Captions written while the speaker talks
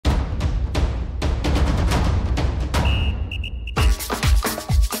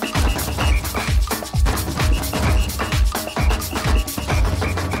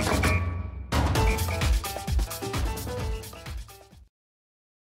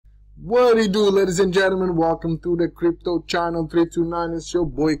What do you do, ladies and gentlemen? Welcome to the crypto channel 329. It's your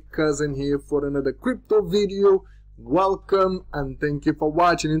boy cousin here for another crypto video. Welcome and thank you for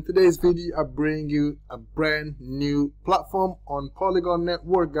watching. In today's video I bring you a brand new platform on Polygon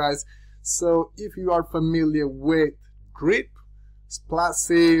Network, guys. So if you are familiar with Drip,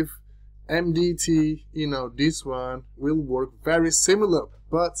 Splatsive, MDT, you know this one will work very similar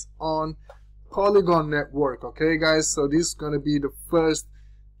but on Polygon Network. Okay guys, so this is gonna be the first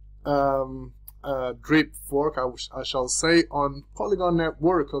Drip fork, I shall say, on Polygon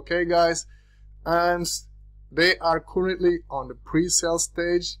Network. Okay guys, and they are currently on the pre-sale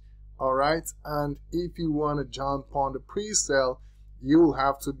stage. Alright, and if you want to jump on the pre-sale, you'll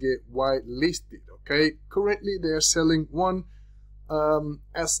have to get whitelisted. Okay, currently they are selling one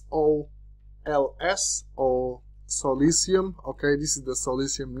SOLS or Solisium. Okay, this is the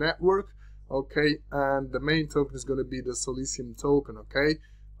Solisium network. Okay, and the main token is going to be the Solisium token. Okay,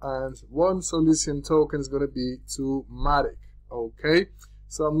 and one Solisium token is going to be 2 Matic. Okay,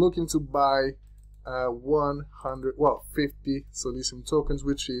 so I'm looking to buy 50 Solisium tokens,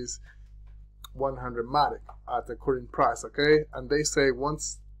 which is 100 Matic at the current price. Okay, and they say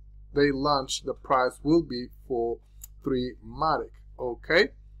once they launch, the price will be for 3 Matic.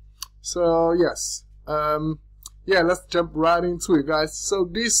 Okay, so yes, yeah, let's jump right into it, guys. So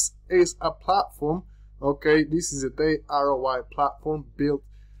this is a platform. Okay, this is a day ROI platform built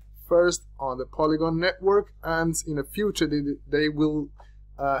first on the Polygon network, and in the future they will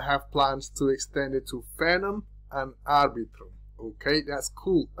have plans to extend it to Phantom and Arbitrum. Okay, that's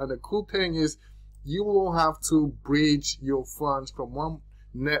cool. And the cool thing is you won't have to bridge your funds from one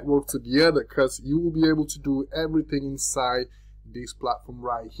network to the other, because you will be able to do everything inside this platform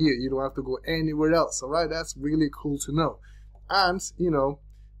right here. You don't have to go anywhere else. All right, that's really cool to know. And you know,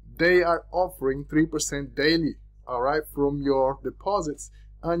 they are offering 3% daily, all right, from your deposits,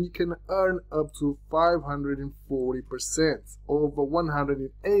 and you can earn up to 540% over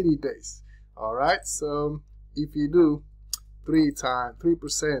 180 days. All right, so if you do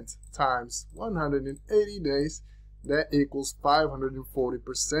 3% times 180 days, that equals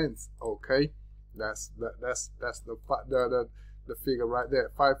 540%. Okay, that's the figure right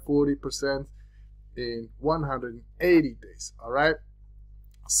there, 540% in 180 days. All right,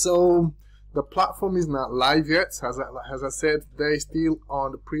 so the platform is not live yet. As I said, they're still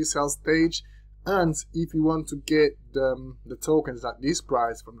on the pre-sale stage, and if you want to get the tokens at this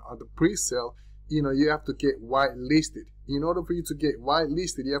price from the pre-sale, you know, you have to get whitelisted. In order for you to get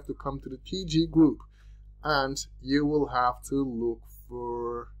whitelisted, you have to come to the TG group, and you will have to look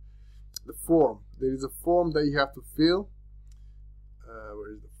for the form. There is a form that you have to fill.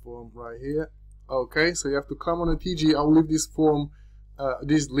 Where is the form? Right here. Okay, so you have to come on the TG. I'll leave this form,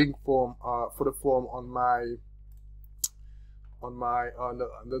 this link form for the form on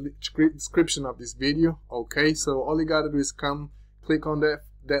the description of this video. Okay, so all you gotta do is come click on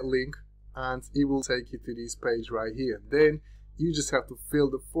that link, and it will take you to this page right here. Then you just have to fill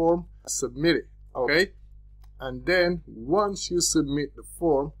the form, submit it. Okay, and then once you submit the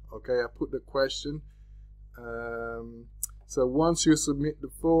form, okay, I put the question. So once you submit the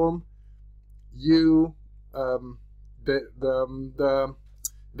form, you they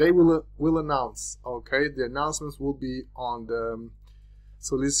will announce. Okay, the announcements will be on the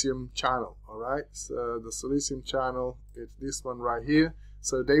Solisium channel. All right, so the Solisium channel, it's this one right here.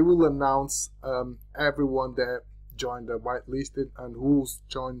 So they will announce everyone that joined the whitelisted and who's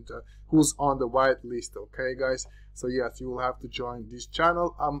on the whitelist. Okay guys, so yes, you will have to join this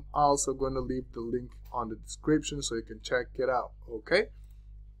channel. I'm also going to leave the link on the description so you can check it out. Okay,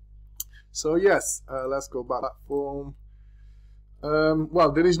 so yes, let's go back to the platform.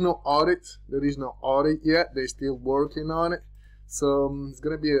 Well, there is no audit yet. They're still working on it, so it's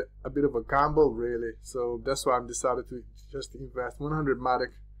gonna be a bit of a gamble really. So that's why I've decided to just invest 100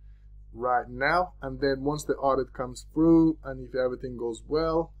 Matic right now, and then once the audit comes through and if everything goes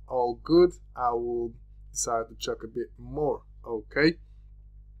well, all good, I will decide to chuck a bit more. Okay,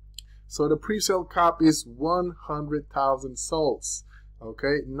 so the pre-sale cap is 100,000 souls.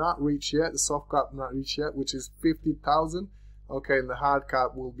 Okay, not reached yet. The soft cap not reached yet, which is 50,000. Okay, and the hard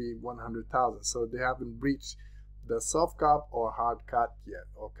cap will be 100,000. So they haven't reached the soft cap or hard cap yet.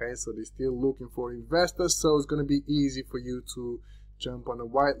 Okay, so they're still looking for investors, so it's going to be easy for you to jump on a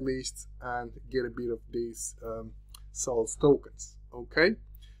whitelist and get a bit of these souls tokens. Okay,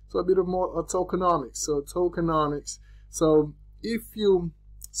 so a bit of more tokenomics. So if you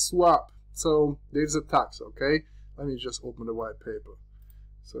swap, so there's a tax. Okay, let me just open the white paper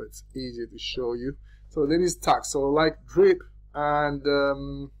so it's easier to show you. So there is tax. So like Drip and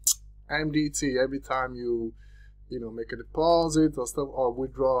MDT, every time you make a deposit or stuff, or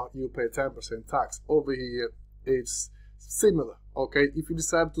withdraw, you pay 10% tax. Over here it's similar. Okay, if you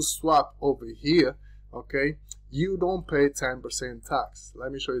decide to swap over here, okay, you don't pay 10% tax.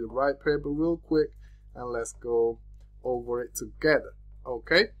 Let me show you the white paper real quick and let's go over it together.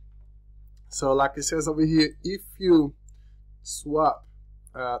 Okay, so like it says over here, if you swap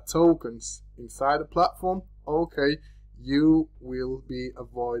tokens inside the platform, okay, you will be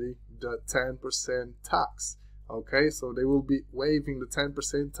avoiding the 10% tax. Okay, so they will be waiving the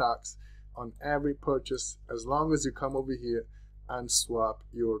 10% tax on every purchase as long as you come over here and swap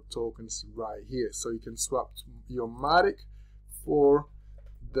your tokens right here. So you can swap your Matic for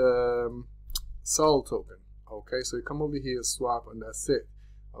the Sol token. Okay, so you come over here, swap, and that's it.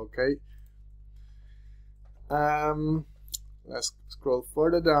 Okay, let's scroll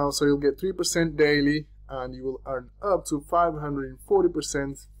further down. So you'll get 3% daily, and you will earn up to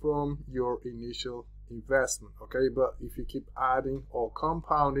 540% from your initial investment. Okay, but if you keep adding or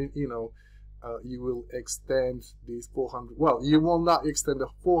compounding, you will extend these 400. Well, you will not extend the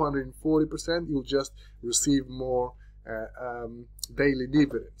 440%. You'll just receive more daily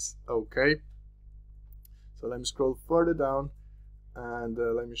dividends. Okay, so let me scroll further down and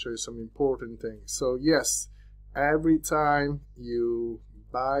let me show you some important things. So yes, every time you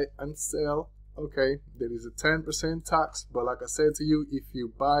buy and sell, okay, there is a 10% tax, but like I said to you, if you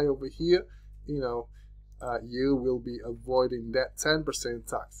buy over here, you will be avoiding that 10%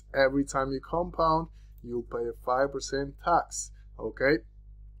 tax. Every time you compound, you'll pay a 5% tax. Okay,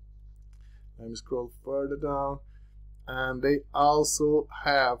 let me scroll further down, and they also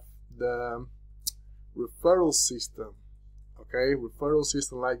have the referral system. Okay, referral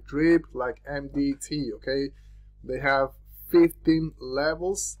system like Drip, like MDT. Okay, they have 15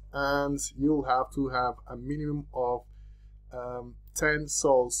 levels, and you'll have to have a minimum of 10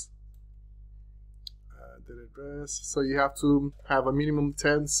 sols. So you have to have a minimum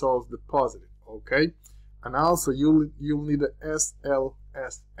 10 sols deposited. Okay, and also you'll need a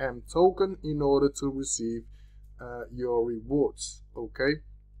SLSM token in order to receive your rewards. Okay,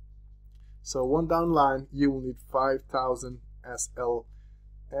 so one down line, you will need 5,000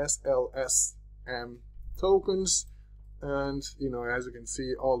 SLSM tokens, and as you can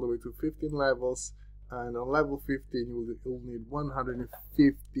see, all the way to 15 levels, and on level 15 you'll need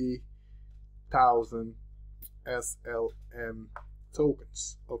 150,000 SLM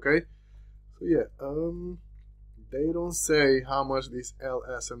tokens. Okay, so yeah, they don't say how much these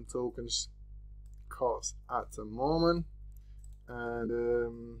LSM tokens cost at the moment, and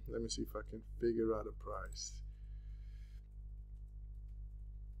let me see if I can figure out a price.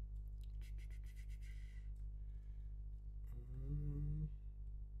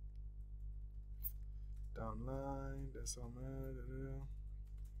 Downline, that's on there.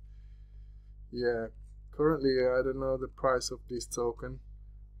 Yeah, currently I don't know the price of this token,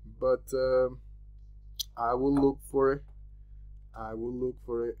 but I will look for it.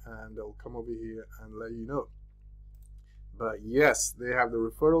 And I'll come over here and let you know. But yes, they have the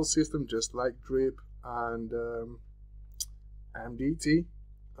referral system just like Drip and MDT.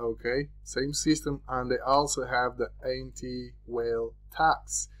 Okay, same system, and they also have the anti-whale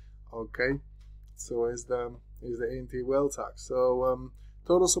tax. Okay, so is the anti-whale tax. So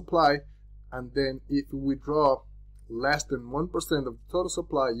total supply, and then if you withdraw less than 1% of the total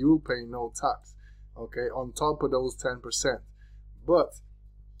supply, you will pay no tax. Okay, on top of those 10%. But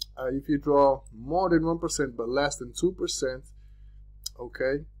if you draw more than 1% but less than 2%,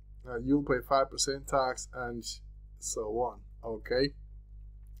 okay, you'll pay 5% tax, and so on. Okay,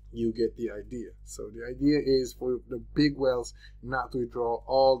 you get the idea. So the idea is for the big whales not to withdraw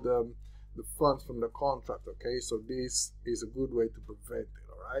all the funds from the contract. Okay, so this is a good way to prevent it.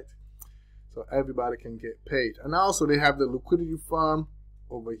 All right, so everybody can get paid. And also they have the liquidity farm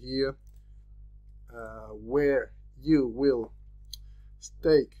over here, where you will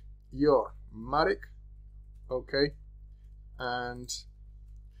stake your Matic, okay, and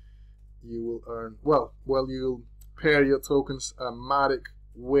you will earn, you'll pair your tokens Matic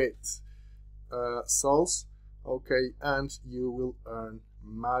with sols, okay, and you will earn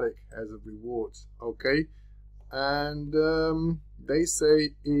Matic as a reward. Okay, and they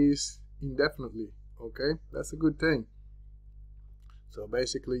say is indefinitely. Okay, that's a good thing. So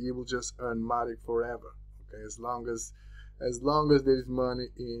basically you will just earn Matic forever. Okay, as long as there is money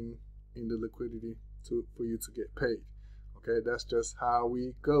in the liquidity for you to get paid. Okay, that's just how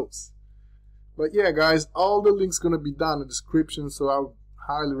it goes. But yeah, guys, all the links gonna be down in the description, so I would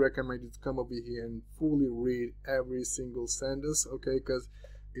highly recommend you to come over here and fully read every single sentence. Okay, because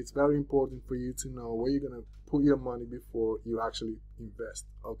it's very important for you to know where you're gonna put your money before you actually invest.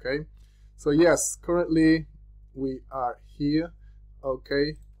 Okay, so yes, currently we are here,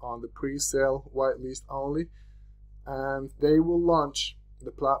 okay, on the pre-sale whitelist only, and they will launch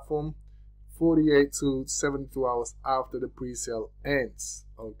the platform 48 to 72 hours after the pre-sale ends.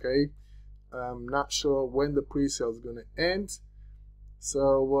 Okay, I'm not sure when the pre-sale is going to end,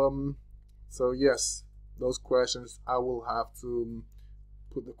 so yes, those questions I will have to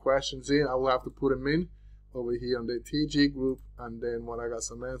put the questions in. I will have to put them in over here on the TG group, and then when I got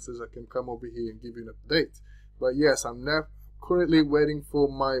some answers, I can come over here and give you an update. But yes, I'm currently waiting for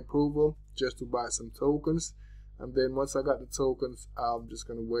my approval just to buy some tokens, and then once I got the tokens, I'm just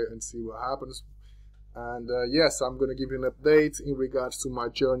gonna wait and see what happens. And yes, I'm gonna give you an update in regards to my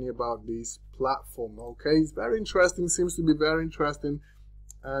journey about this platform. Okay, it's very interesting, seems to be very interesting,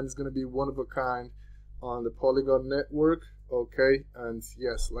 and it's gonna be one of a kind on the Polygon Network. Okay, and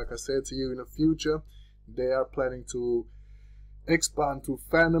yes, like I said to you, in the future they are planning to expand to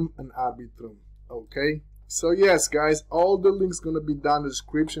Phantom and Arbitrum. Okay, so yes guys, all the links gonna be down in the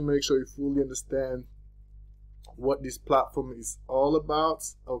description. Make sure you fully understand what this platform is all about.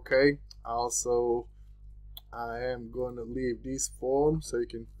 Okay, also I am gonna leave this form so you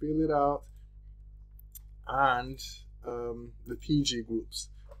can fill it out, and the TG groups,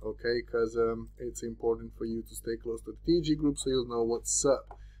 okay, because it's important for you to stay close to the TG group so you'll know what's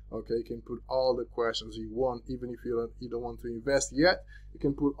up. Okay, you can put all the questions you want, even if you don't want to invest yet. You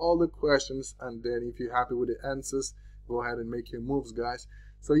can put all the questions, and then if you're happy with the answers, go ahead and make your moves, guys.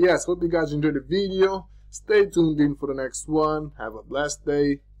 So yes, hope you guys enjoyed the video. Stay tuned in for the next one. Have a blessed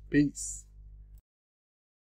day. Peace.